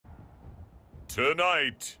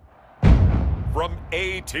Tonight, from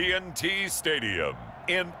AT&T Stadium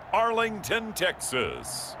in Arlington,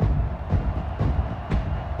 Texas,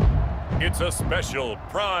 it's a special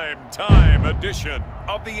prime time edition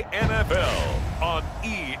of the NFL on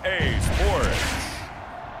EA Sports.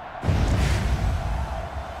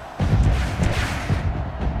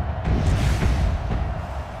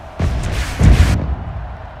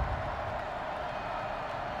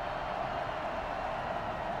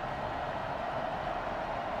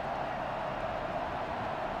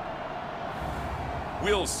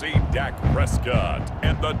 We'll see Dak Prescott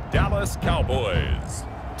and the Dallas Cowboys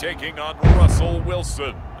taking on Russell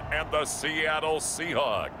Wilson and the Seattle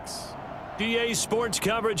Seahawks. EA Sports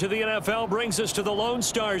coverage of the NFL brings us to the Lone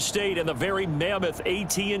Star State in the very mammoth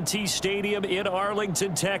AT&T Stadium in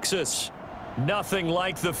Arlington, Texas. Nothing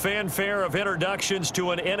like the fanfare of introductions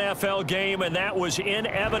to an NFL game, and that was in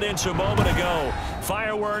evidence a moment ago.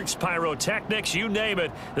 Fireworks, pyrotechnics, you name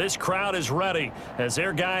it, this crowd is ready as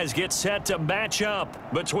their guys get set to match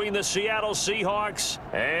up between the Seattle Seahawks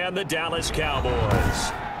and the Dallas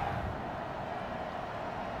Cowboys.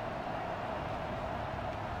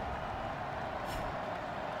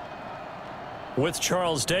 With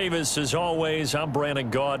Charles Davis, as always, I'm Brandon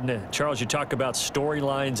Gaudin. Charles, you talk about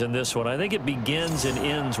storylines in this one. I think it begins and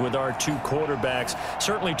ends with our two quarterbacks,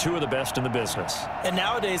 certainly two of the best in the business. And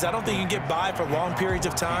nowadays, I don't think you can get by for long periods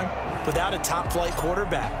of time without a top-flight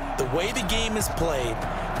quarterback. The way the game is played,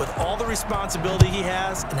 with all the responsibility he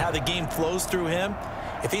has and how the game flows through him,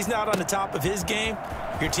 if he's not on the top of his game,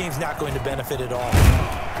 your team's not going to benefit at all.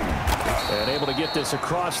 And able to get this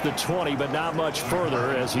across the 20, but not much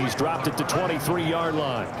further as he's dropped it to 23-yard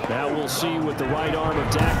line. Now we'll see what the right arm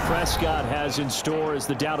of Dak Prescott has in store as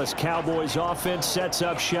the Dallas Cowboys offense sets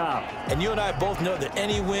up shop. And you and I both know that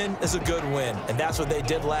any win is a good win, and that's what they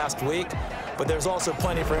did last week. But there's also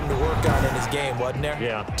plenty for him to work on in his game, wasn't there?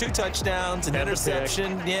 Yeah. 2 touchdowns, an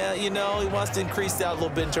interception. Yeah, you know, he wants to increase that a little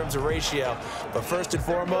bit in terms of ratio. But first and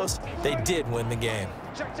foremost, they did win the game.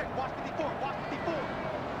 Check, watch 54, watch 54.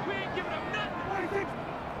 We ain't giving up nothing. Hey,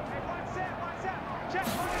 one set. Check,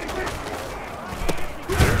 186.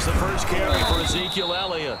 There's the first carry for Ezekiel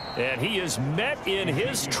Elliott. And he is met in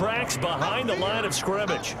his tracks behind the line of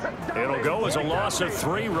scrimmage. It'll go as a loss of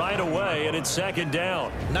 3 right away, and it's second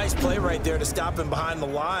down. Nice play right there to stop him behind the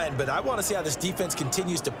line, but I want to see how this defense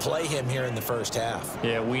continues to play him here in the first half.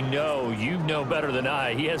 Yeah, we know, you know better than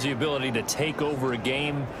I, he has the ability to take over a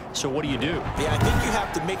game, so what do you do? Yeah, I think you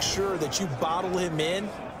have to make sure that you bottle him in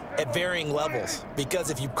at varying levels, because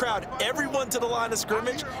if you crowd everyone to the line of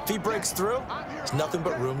scrimmage, if he breaks through, there's nothing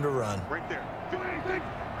but room to run. Right there. Do anything.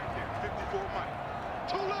 Right there. 54 Mike.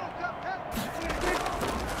 Too little.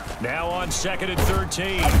 Now on 2nd and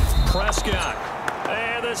 13, Prescott.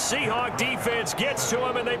 And the Seahawk defense gets to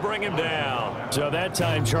him, and they bring him down. So that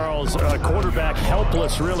time, Charles, quarterback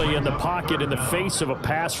helpless really in the pocket in the face of a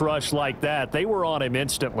pass rush like that. They were on him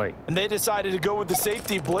instantly. And they decided to go with the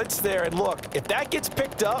safety blitz there. And look, if that gets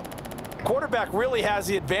picked up, quarterback really has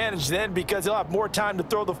the advantage then because he'll have more time to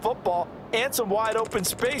throw the football and some wide open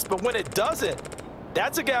space. But when it doesn't,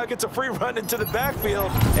 that's a guy who gets a free run into the backfield,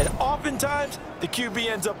 and oftentimes the QB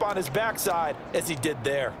ends up on his backside as he did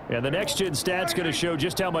there. And the next-gen stat's going to show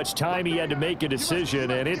just how much time he had to make a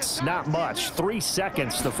decision, and it's not much. 3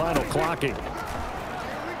 seconds, the final clocking.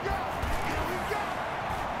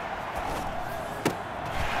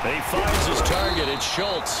 He finds his target. It's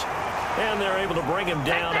Schultz, and they're able to bring him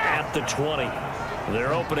down at the 20.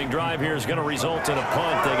 Their opening drive here is going to result in a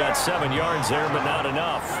punt. They got 7 yards there, but not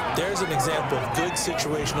enough. There's an example of good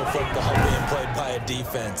situational football being played by a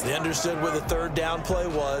defense. They understood where the 3rd down play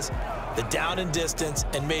was, the down and distance,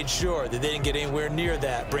 and made sure that they didn't get anywhere near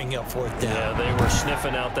that, bringing up 4th down. Yeah, they were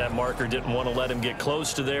sniffing out that marker, didn't want to let him get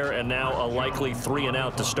close to there, and now a likely 3 and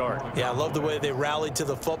out to start. Yeah, I love the way they rallied to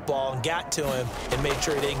the football and got to him and made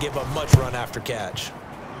sure he didn't give up much run after catch.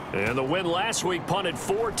 And the win last week punted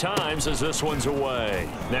 4 times as this one's away.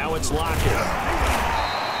 Now it's Lockett.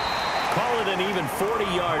 Call it an even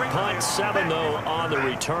 40-yard punt, 7 though on the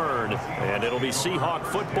return. And it'll be Seahawk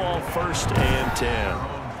football, 1st and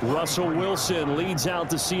 10. Russell Wilson leads out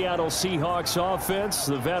the Seattle Seahawks offense.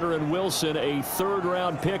 The veteran Wilson, a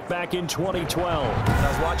 3rd-round pick back in 2012. When I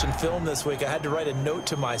was watching film this week, I had to write a note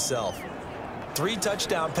to myself. 3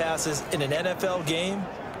 touchdown passes in an NFL game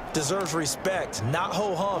deserves respect, not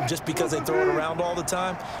ho-hum just because they throw it around all the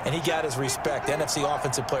time, and he got his respect. NFC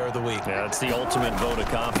Offensive Player of the Week. Yeah, it's the ultimate vote of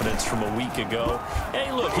confidence from a week ago.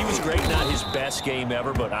 Hey, look, he was great, not his best game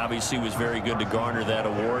ever, but obviously was very good to garner that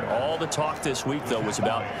award. All the talk this week, though, was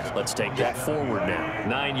about let's take that forward now.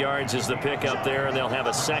 9 yards is the pick up there, and they'll have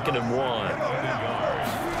a 2nd and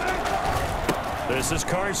 1. This is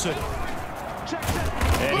Carson.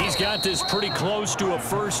 And he's got this pretty close to a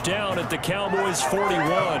first down at the Cowboys' 41.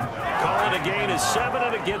 Call it a gain of 7,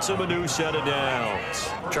 and it gets him a new set of downs.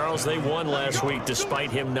 Charles, they won last week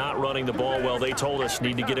despite him not running the ball well. They told us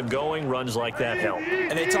need to get him going. Runs like that help.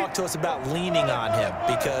 And they talked to us about leaning on him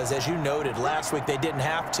because, as you noted, last week they didn't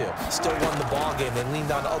have to. Still won the ball game. They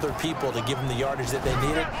leaned on other people to give him the yardage that they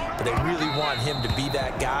needed, but they really want him to be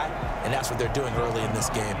that guy, and that's what they're doing early in this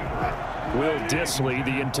game. Will Dissly,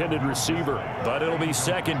 the intended receiver, but it'll be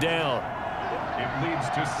second down. It leads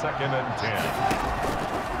to 2nd and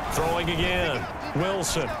 10. Throwing again.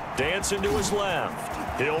 Wilson dancing to his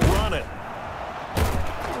left. He'll run it.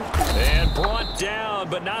 And brought down,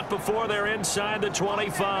 but not before they're inside the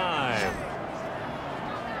 25.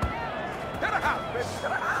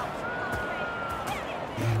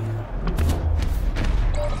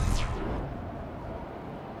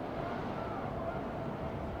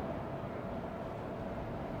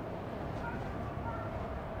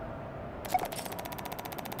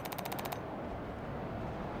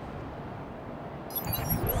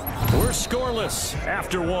 We're scoreless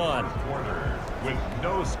after 1. Quarter with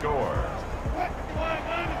no score.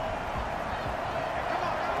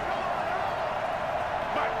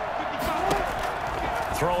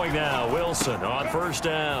 Throwing now, Wilson on first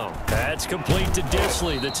down. That's complete to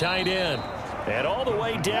Dissly, the tight end. And all the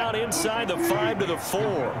way down inside the 5 to the 4.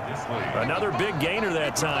 Another big gainer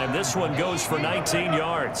that time. This one goes for 19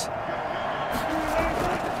 yards.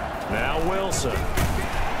 Now Wilson.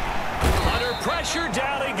 Under pressure,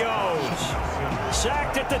 down he goes.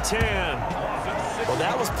 Sacked at the 10. Well,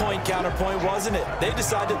 that was point counterpoint, wasn't it? They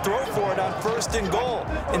decided to throw for it on 1st and goal.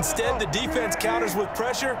 Instead, the defense counters with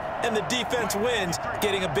pressure, and the defense wins,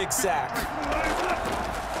 getting a big sack.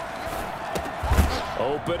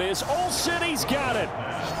 Open is Olsen. He's got it.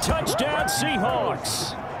 Touchdown,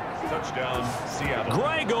 Seahawks. Touchdown, Seattle.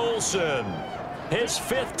 Greg Olsen. His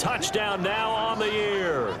 5th touchdown now on the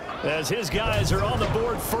year, as his guys are on the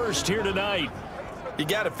board first here tonight. You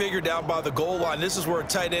got to figure down by the goal line. This is where a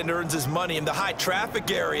tight end earns his money, in the high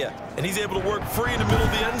traffic area. And he's able to work free in the middle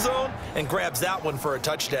of the end zone and grabs that one for a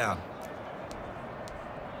touchdown.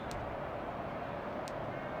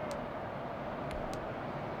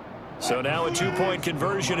 So now a 2-point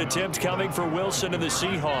conversion attempt coming for Wilson and the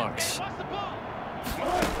Seahawks.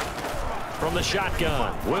 From the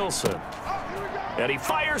shotgun, Wilson. And he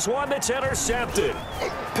fires one that's intercepted.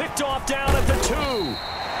 Picked off down at the 2. The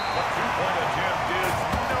 2-point attempt is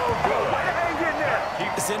no good.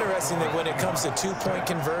 It's interesting that when it comes to 2-point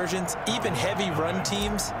conversions, even heavy run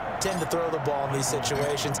teams tend to throw the ball in these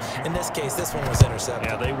situations. In this case, this one was intercepted.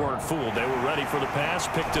 Yeah, they weren't fooled. They were ready for the pass,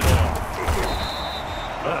 picked it off.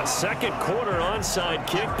 A second quarter onside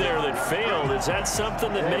kick there that failed. Is that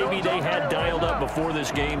something that maybe they had dialed up before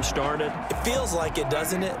this game started? It feels like it,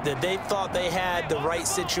 doesn't it? That they thought they had the right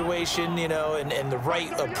situation, you know, and the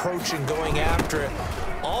right approach in going after it.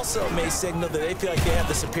 Also may signal that they feel like they have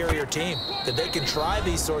the superior team, that they can try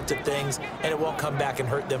these sorts of things and it won't come back and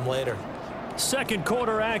hurt them later. Second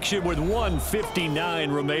quarter action with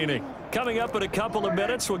 1:59 remaining. Coming up in a couple of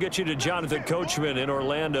minutes, we'll get you to Jonathan Coachman in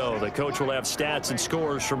Orlando. The coach will have stats and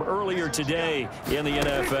scores from earlier today in the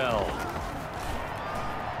NFL.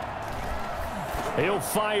 He'll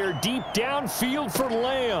fire deep downfield for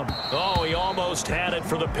Lamb. Oh, he almost had it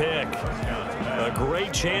for the pick. A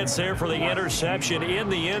great chance there for the interception in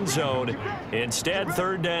the end zone. Instead,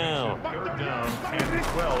 third down. Third down and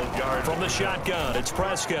 12 yards. From the shotgun, it's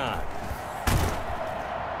Prescott.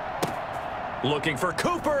 Looking for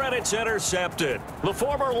Cooper, and it's intercepted. The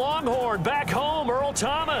former Longhorn back home, Earl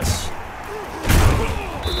Thomas.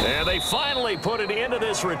 And they finally put it into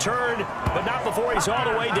this return, but not before he's all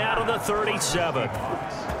the way down to the 37.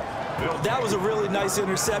 That was a really nice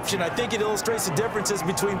interception. I think it illustrates the differences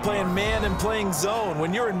between playing man and playing zone.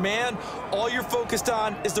 When you're in man, all you're focused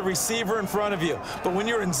on is the receiver in front of you. But when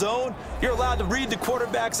you're in zone, you're allowed to read the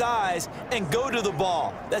quarterback's eyes and go to the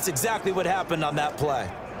ball. That's exactly what happened on that play.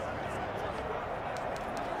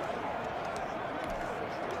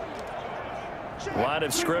 Line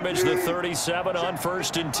of scrimmage, the 37 on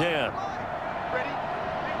 1st and 10.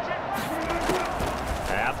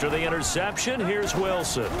 After the interception, here's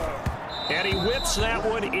Wilson. And he whips that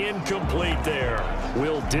one incomplete there.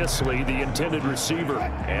 Will Dissly, the intended receiver.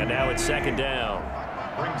 And now it's second down.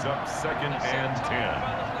 Brings up 2nd and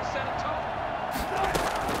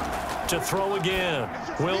 10. To throw again,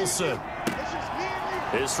 Wilson.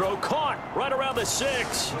 His throw caught right around the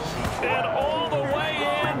 6. And all the way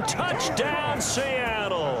in, touchdown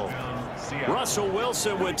Seattle. Russell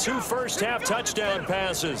Wilson with 2 first-half touchdown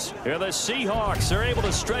passes. And the Seahawks are able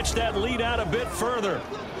to stretch that lead out a bit further.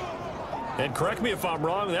 And correct me if I'm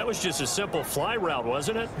wrong, that was just a simple fly route,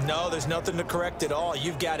 wasn't it? No, there's nothing to correct at all.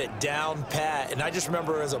 You've got it down pat. And I just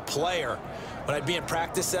remember as a player, when I'd be in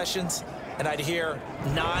practice sessions and I'd hear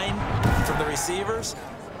 9 from the receivers,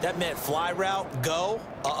 that meant fly route, go.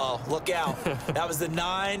 Uh-oh, look out. That was the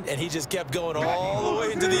 9, and he just kept going all the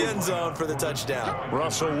way into the end zone for the touchdown.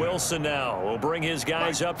 Russell Wilson now will bring his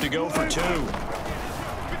guys up to go for 2.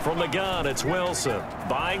 From the gun, it's Wilson.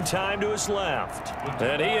 Buying time to his left.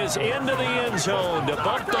 And he is into the end zone to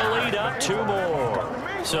bump the lead up 2 more.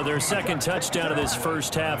 So their second touchdown of this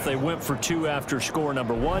first half, they went for 2 after score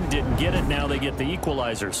number 1. Didn't get it. Now they get the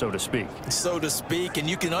equalizer, so to speak. So to speak, and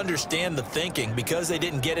you can understand the thinking. Because they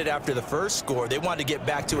didn't get it after the first score, they wanted to get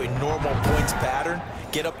back to a normal points pattern,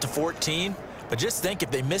 get up to 14. But just think, if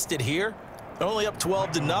they missed it here, they're only up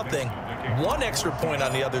 12-0. 1 extra point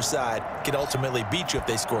on the other side can ultimately beat you if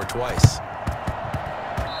they score twice.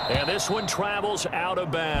 And this one travels out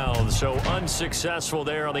of bounds, so unsuccessful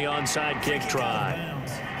there on the onside kick try.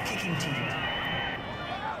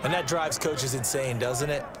 And that drives coaches insane,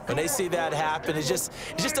 doesn't it? When they see that happen, it just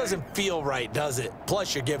doesn't feel right, does it?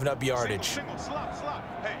 Plus, you're giving up yardage. Hey,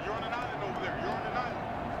 you're on an island over there. You're on an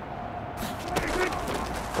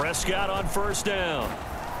island. Prescott on first down.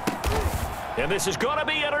 And this is going to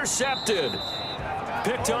be intercepted.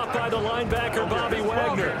 Picked up by the linebacker, Bobby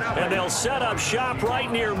Wagner. And they'll set up shop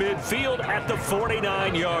right near midfield at the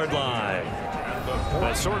 49-yard line.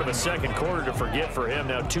 That's sort of a second quarter to forget for him.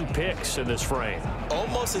 Now 2 picks in this frame.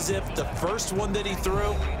 Almost as if the first one that he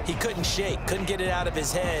threw, he couldn't shake, couldn't get it out of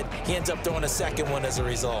his head. He ends up throwing a second one as a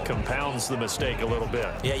result. Compounds the mistake a little bit.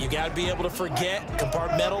 Yeah, you got to be able to forget,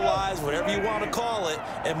 compartmentalize, whatever you want to call it,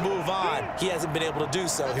 and move on. He hasn't been able to do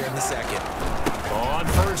so here in the second. On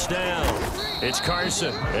first down, it's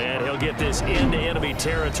Carson, and he'll get this into enemy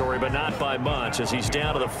territory, but not by much as he's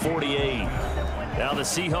down to the 48. Now the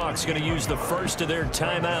Seahawks going to use the first of their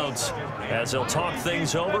timeouts as they'll talk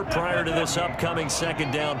things over prior to this upcoming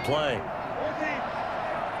second down play.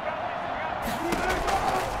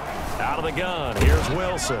 Out of the gun, here's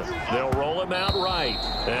Wilson. They'll roll him out right.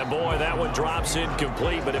 And boy, that one drops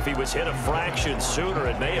incomplete, but if he was hit a fraction sooner,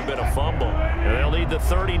 it may have been a fumble. And they'll need the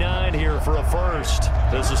 39 here for a first.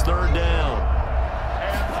 This is third down.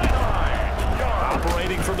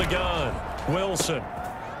 Operating from the gun, Wilson.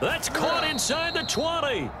 That's caught inside the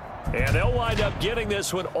 20. And they'll wind up getting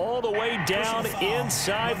this one all the way down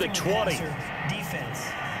inside the 20.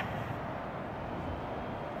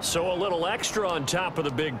 So a little extra on top of the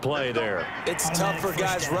big play there. It's tough for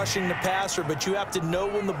guys rushing the passer, but you have to know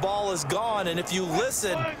when the ball is gone. And if you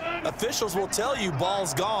listen, officials will tell you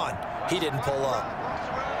ball's gone. He didn't pull up.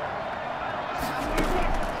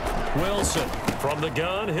 Wilson from the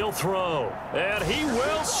gun, he'll throw. And he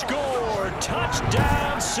will score.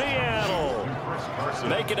 Touchdown, Seattle.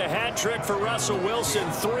 Making a hat trick for Russell Wilson.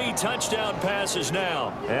 3 touchdown passes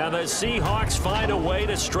now. And the Seahawks find a way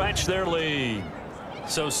to stretch their lead.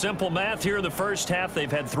 So simple math here in the first half.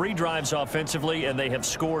 They've had 3 drives offensively, and they have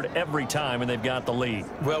scored every time, and they've got the lead.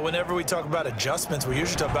 Well, whenever we talk about adjustments, we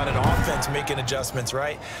usually talk about an offense making adjustments,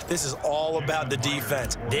 right? This is all about the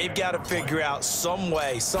defense. They've got to figure out some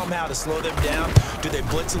way, somehow to slow them down. Do they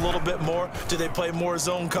blitz a little bit more? Do they play more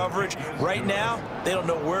zone coverage? Right now, they don't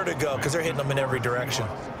know where to go because they're hitting them in every direction.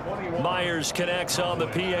 Myers connects on the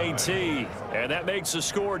PAT, and that makes the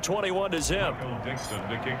score 21-0. Dixon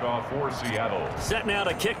to kick off for Seattle. Set now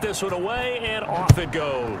to kick this one away, and off it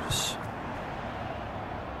goes.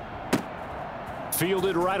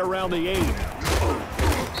 Fielded right around the 8.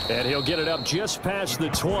 And he'll get it up just past the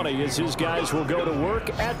 20 as his guys will go to work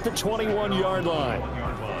at the 21-yard line.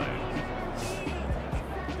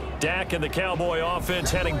 Dak and the Cowboy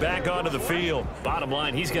offense heading back onto the field. Bottom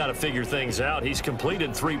line, he's got to figure things out. He's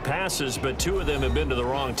completed 3 passes, but 2 of them have been to the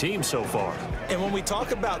wrong team so far. And when we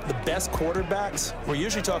talk about the best quarterbacks, we're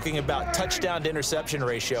usually talking about touchdown to interception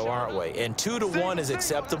ratio, aren't we? And 2 to 1 is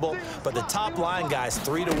acceptable, but the top line guys,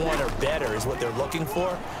 3 to 1 or better is what they're looking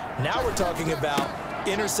for. Now we're talking about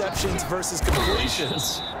interceptions versus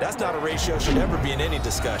completions. That's not a ratio should ever be in any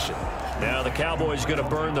discussion. Now the Cowboys going to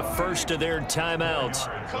burn the first of their timeouts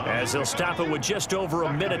as they'll stop it with just over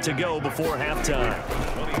a minute to go before halftime.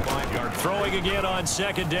 Throwing again on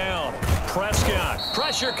second down. Prescott.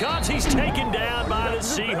 Pressure comes. He's taken down by the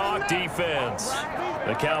Seahawk defense.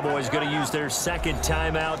 The Cowboys going to use their second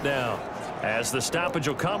timeout now as the stoppage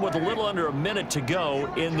will come with a little under a minute to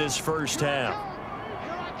go in this first half.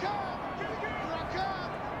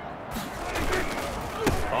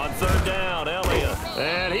 On third down, Elliott.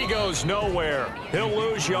 And he goes nowhere. He'll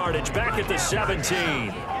lose yardage back at the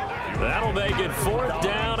 17. That'll make it 4th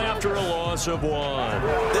down after a loss of 1.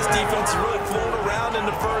 This defense is really flown around in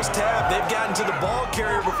the first half. They've gotten to the ball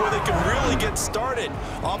carrier before they can really get started.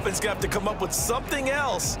 Offense going to have to come up with something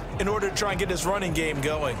else in order to try and get this running game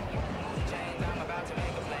going.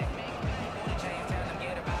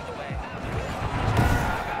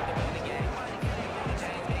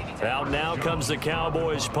 Out now comes the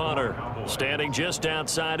Cowboys punter, standing just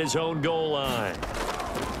outside his own goal line.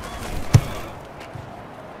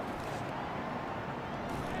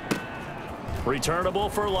 Returnable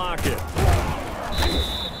for Lockett.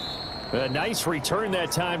 A nice return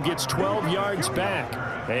that time, gets 12 yards back.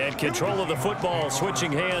 And control of the football,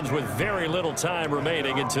 switching hands with very little time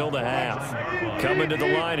remaining until the half. Coming to the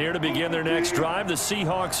line here to begin their next drive, the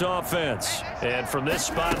Seahawks offense. And from this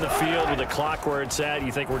spot in the field with the clock where it's at,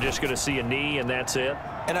 you think we're just going to see a knee and that's it?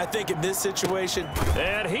 And I think in this situation...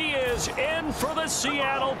 And he is in for the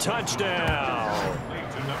Seattle touchdown.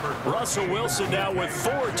 Russell Wilson now with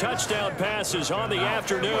 4 touchdown passes on the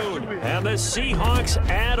afternoon. And the Seahawks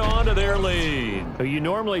add on to their lead. You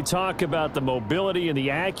normally talk about the mobility and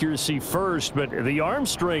the accuracy first, but the arm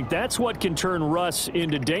strength, that's what can turn Russ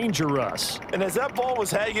into danger Russ. And as that ball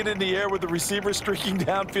was hanging in the air with the receiver streaking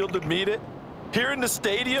downfield to meet it, here in the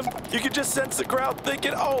stadium, you could just sense the crowd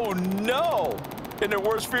thinking, oh no! And their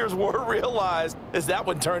worst fears were realized as that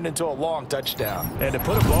one turned into a long touchdown. And to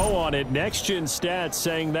put a bow on it, Next Gen Stats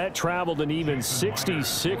saying that traveled an even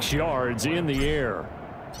 66 yards in the air.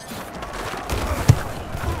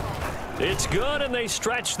 It's good, and they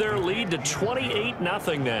stretch their lead to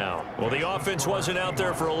 28-0 now. Well, the offense wasn't out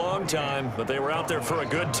there for a long time, but they were out there for a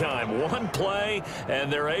good time. One play,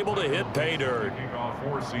 and they're able to hit pay dirt.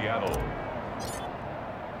 For Seattle.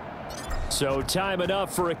 So time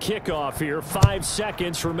enough for a kickoff here. 5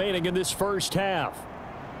 seconds remaining in this first half.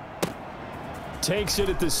 Takes it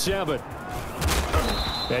at the 7.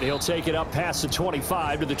 And he'll take it up past the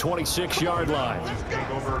 25 to the 26-yard line.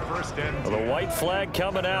 Well, the white flag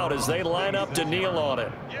coming out as they line up to kneel on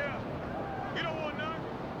it.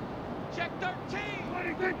 Check 13.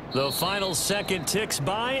 The final second ticks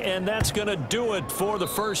by, and that's going to do it for the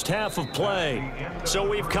first half of play. So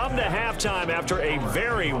we've come to halftime after a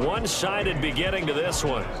very one-sided beginning to this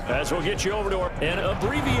one. As we'll get you over to an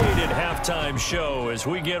abbreviated halftime show as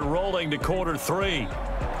we get rolling to quarter 3.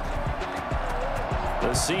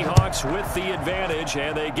 The Seahawks with the advantage,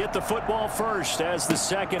 and they get the football first as the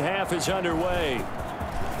second half is underway.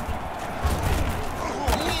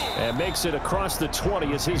 And makes it across the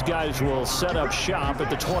 20 as his guys will set up shop at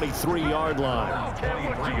the 23-yard line.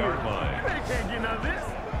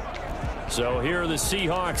 So here are the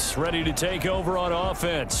Seahawks ready to take over on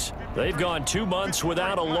offense. They've gone 2 months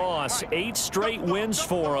without a loss, 8 straight wins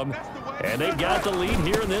for them. And they've got the lead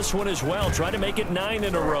here in this one as well, trying to make it 9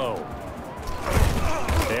 in a row.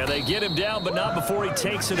 And they get him down, but not before he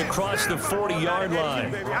takes it across the 40-yard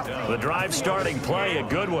line. The drive starting play, a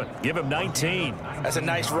good one. Give him 19. That's a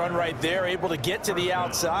nice run right there, able to get to the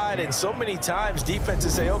outside. And so many times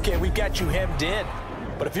defenses say, okay, we've got you hemmed in.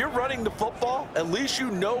 But if you're running the football, at least you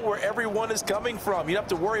know where everyone is coming from. You don't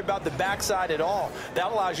have to worry about the backside at all.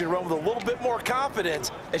 That allows you to run with a little bit more confidence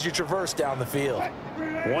as you traverse down the field.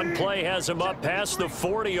 One play has him up past the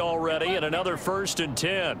 40 already, and another 1st and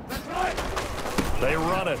 10. They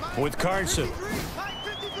run it with Carson.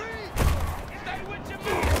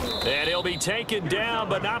 And he'll be taken down,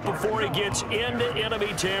 but not before he gets into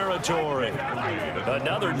enemy territory.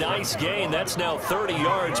 Another nice gain. That's now 30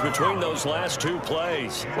 yards between those last 2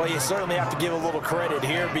 plays. Well, you certainly have to give a little credit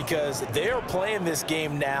here because they're playing this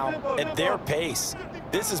game now at their pace.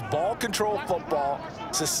 This is ball control football,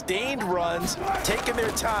 sustained runs, taking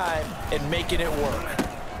their time and making it work.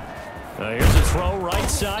 Here's a throw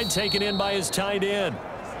right side, taken in by his tight end.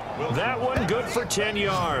 That one good for 10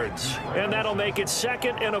 yards. And that'll make it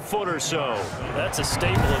 2nd and a foot or so. That's a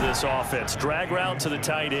staple of this offense. Drag route to the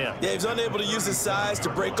tight end. Yeah, he's unable to use his size to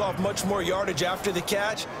break off much more yardage after the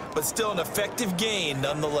catch, but still an effective gain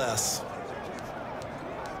nonetheless.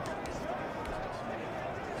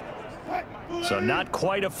 So not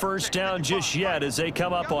quite a first down just yet as they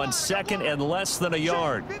come up on 2nd and less than a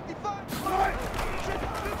yard.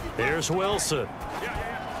 Here's Wilson.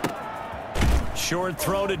 Short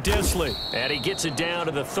throw to Disley, and he gets it down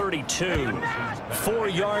to the 32. 4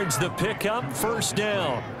 yards the pickup, 1st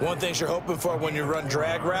down. One thing you're hoping for when you run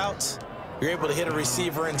drag routes, you're able to hit a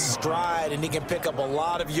receiver in stride, and he can pick up a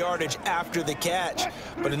lot of yardage after the catch.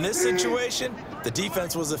 But in this situation, the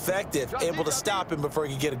defense was effective, able to stop him before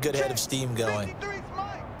he could get a good head of steam going.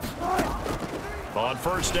 On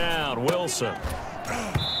 1st down, Wilson.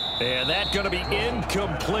 And that's going to be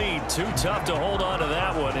incomplete. Too tough to hold on to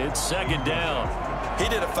that one. It's 2nd down. He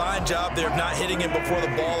did a fine job there of not hitting him before the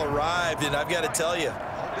ball arrived, and I've got to tell you,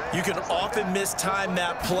 you can often mistime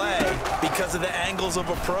that play because of the angles of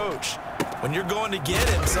approach. When you're going to get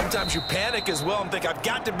him, sometimes you panic as well and think, I've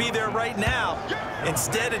got to be there right now.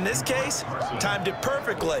 Instead, in this case, timed it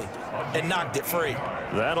perfectly and knocked it free.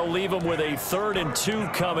 That'll leave them with a 3rd and 2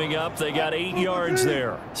 coming up. They got 8 yards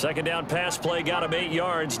there. Second down pass play got them 8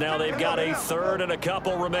 yards. Now they've got a 3rd and a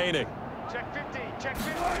couple remaining. Check 50, check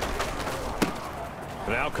 50.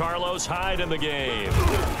 Now Carlos Hyde in the game.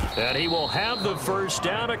 And he will have the first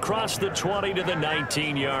down across the 20 to the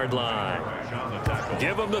 19-yard line.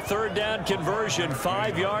 Give him the 3rd down conversion,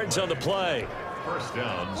 5 yards on the play. First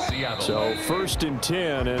down, Seattle. So 1st and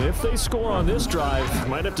 10, and if they score on this drive,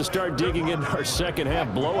 might have to start digging into our second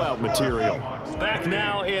half blowout material. Back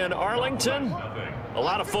now in Arlington. A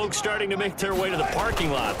lot of folks starting to make their way to the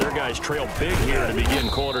parking lot. Their guys trail big here to begin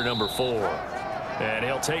quarter number 4. And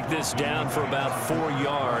he'll take this down for about 4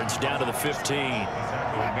 yards, down to the 15.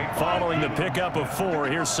 Following the pickup of 4,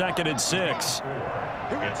 here's 2nd and 6.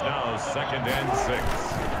 It's now 2nd and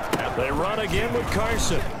 6. They run again with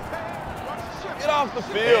Carson. Get off the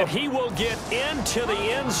field. And he will get into the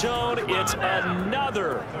end zone. It's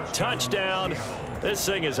another touchdown. This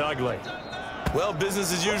thing is ugly. Well,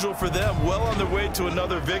 business as usual for them. Well on their way to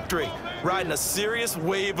another victory. Riding a serious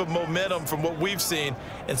wave of momentum from what we've seen.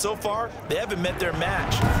 And so far, they haven't met their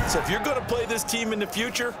match. So if you're going to play this team in the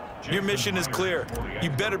future, your mission is clear.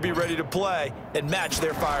 You better be ready to play and match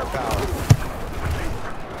their firepower.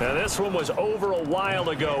 Now this one was over a while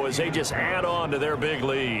ago as they just add on to their big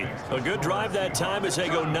lead. A good drive that time as they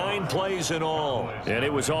go 9 plays in all. And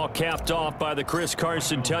it was all capped off by the Chris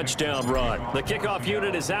Carson touchdown run. The kickoff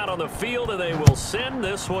unit is out on the field and they will send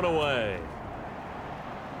this one away.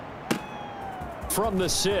 From the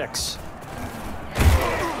 6.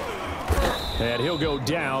 And he'll go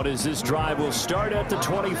down as this drive will start at the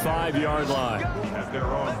 25-yard line. At their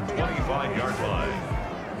own 25-yard line.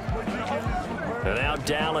 And now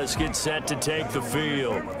Dallas gets set to take the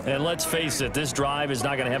field. And let's face it, this drive is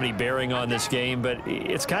not going to have any bearing on this game, but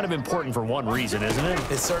it's kind of important for one reason, isn't it?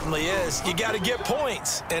 It certainly is. You got to get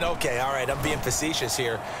points. And okay, all right, I'm being facetious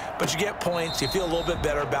here, but you get points, you feel a little bit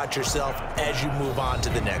better about yourself as you move on to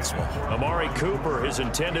the next one. Amari Cooper, his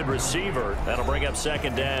intended receiver. That'll bring up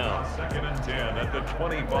 2nd down. 2nd and 10 at the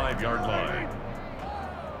 25-yard line.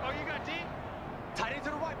 Oh, you got deep? Tight end to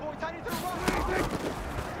the right, boy. Tight end to the right.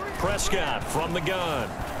 Prescott from the gun.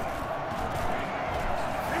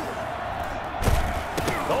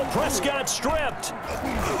 Oh, Prescott stripped.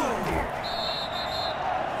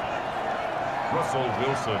 Russell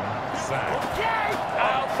Wilson sacked.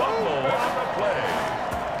 Now fumble on the play.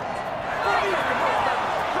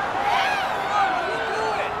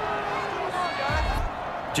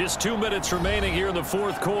 Just 2 minutes remaining here in the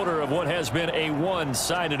 4th quarter of what has been a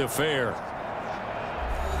one-sided affair.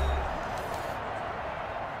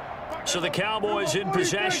 So the Cowboys in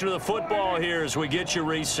possession of the football here as we get you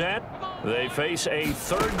reset. They face a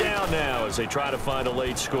 3rd down now as they try to find a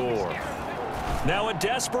late score. Now a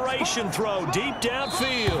desperation throw deep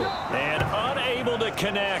downfield and unable to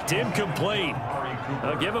connect. Incomplete.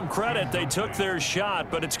 I'll give them credit. They took their shot,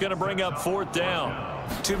 but it's going to bring up 4th down.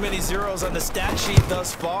 Too many zeros on the stat sheet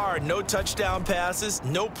thus far. No touchdown passes,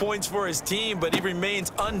 no points for his team, but he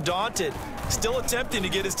remains undaunted. Still attempting to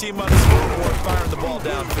get his team on the scoreboard, firing the ball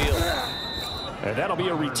downfield. And that'll be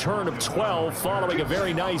a return of 12 following a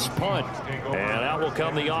very nice punt. And out will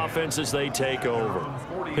come the offense as they take over.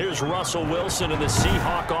 Here's Russell Wilson and the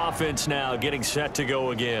Seahawks offense now getting set to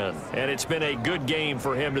go again. And it's been a good game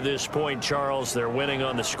for him to this point, Charles. They're winning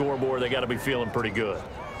on the scoreboard. They got to be feeling pretty good.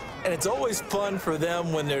 And it's always fun for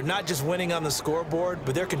them when they're not just winning on the scoreboard,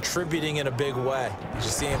 but they're contributing in a big way. You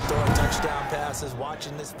just see him throwing touchdown passes,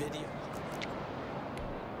 watching this video.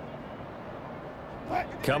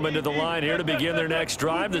 Coming to the line here to begin their next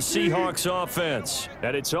drive, the Seahawks offense.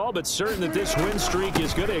 And it's all but certain that this win streak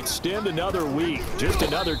is going to extend another week. Just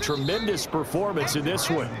another tremendous performance in this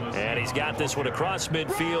one. And he's got this one across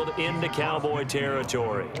midfield into Cowboy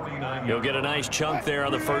territory. He'll get a nice chunk there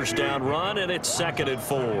on the 1st down run, and it's 2nd and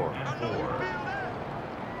 4.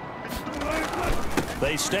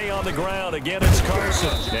 They stay on the ground. Again, it's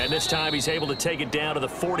Carson. And this time he's able to take it down to the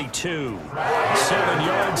 42. 7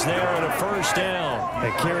 yards there and a 1st down.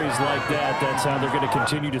 And carries like that, that's how they're going to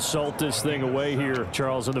continue to salt this thing away here,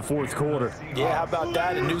 Charles, in the 4th quarter. Yeah, how about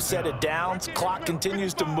that? A new set of downs. Clock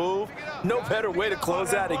continues to move. No better way to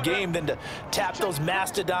close out a game than to tap those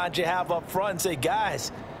mastodons you have up front and say,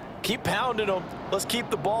 guys, keep pounding them. Let's keep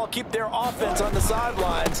the ball, keep their offense on the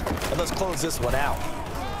sidelines, and let's close this one out.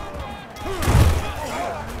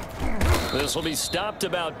 This will be stopped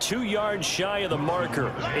about 2 yards shy of the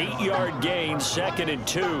marker. 8-yard gain, 2nd and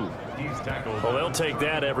 2. Well, they'll take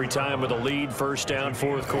that every time with a lead. First down,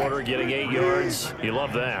 fourth quarter, getting 8 yards. You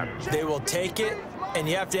love that. They will take it, and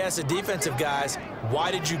you have to ask the defensive guys,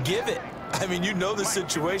 why did you give it? I mean, you know the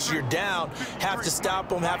situation. You're down, have to stop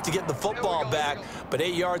them, have to get the football back, but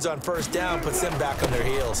 8 yards on first down puts them back on their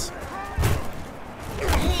heels.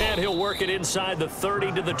 And he'll work it inside the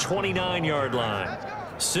 30 to the 29-yard line.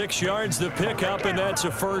 6 yards the pickup, and that's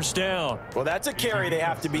a first down. Well, that's a carry they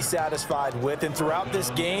have to be satisfied with, and throughout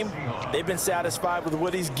this game, they've been satisfied with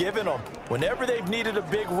what he's given them. Whenever they've needed a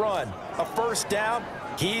big run, a first down,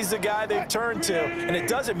 he's the guy they've turned to, and it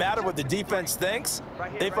doesn't matter what the defense thinks.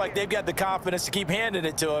 They feel like they've got the confidence to keep handing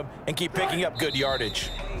it to him and keep picking up good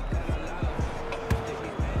yardage.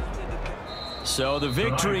 So the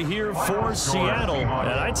victory here for Seattle. And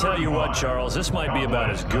I tell you what, Charles, this might be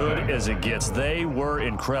about as good as it gets. They were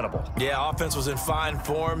incredible. Yeah, offense was in fine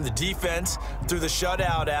form. The defense threw the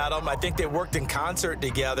shutout at them. I think they worked in concert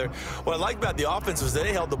together. What I like about the offense was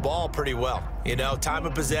they held the ball pretty well. You know, time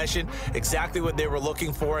of possession, exactly what they were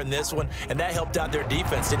looking for in this one, and that helped out their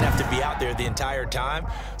defense. Didn't have to be out there the entire time.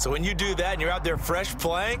 So when you do that and you're out there fresh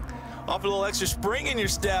playing, off a little extra spring in your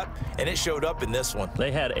step, and it showed up in this one.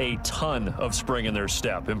 They had a ton of spring in their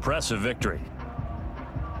step. Impressive victory.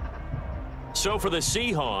 So for the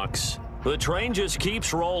Seahawks, the train just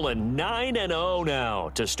keeps rolling. 9-0 now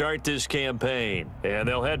to start this campaign. And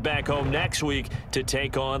they'll head back home next week to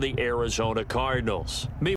take on the Arizona Cardinals.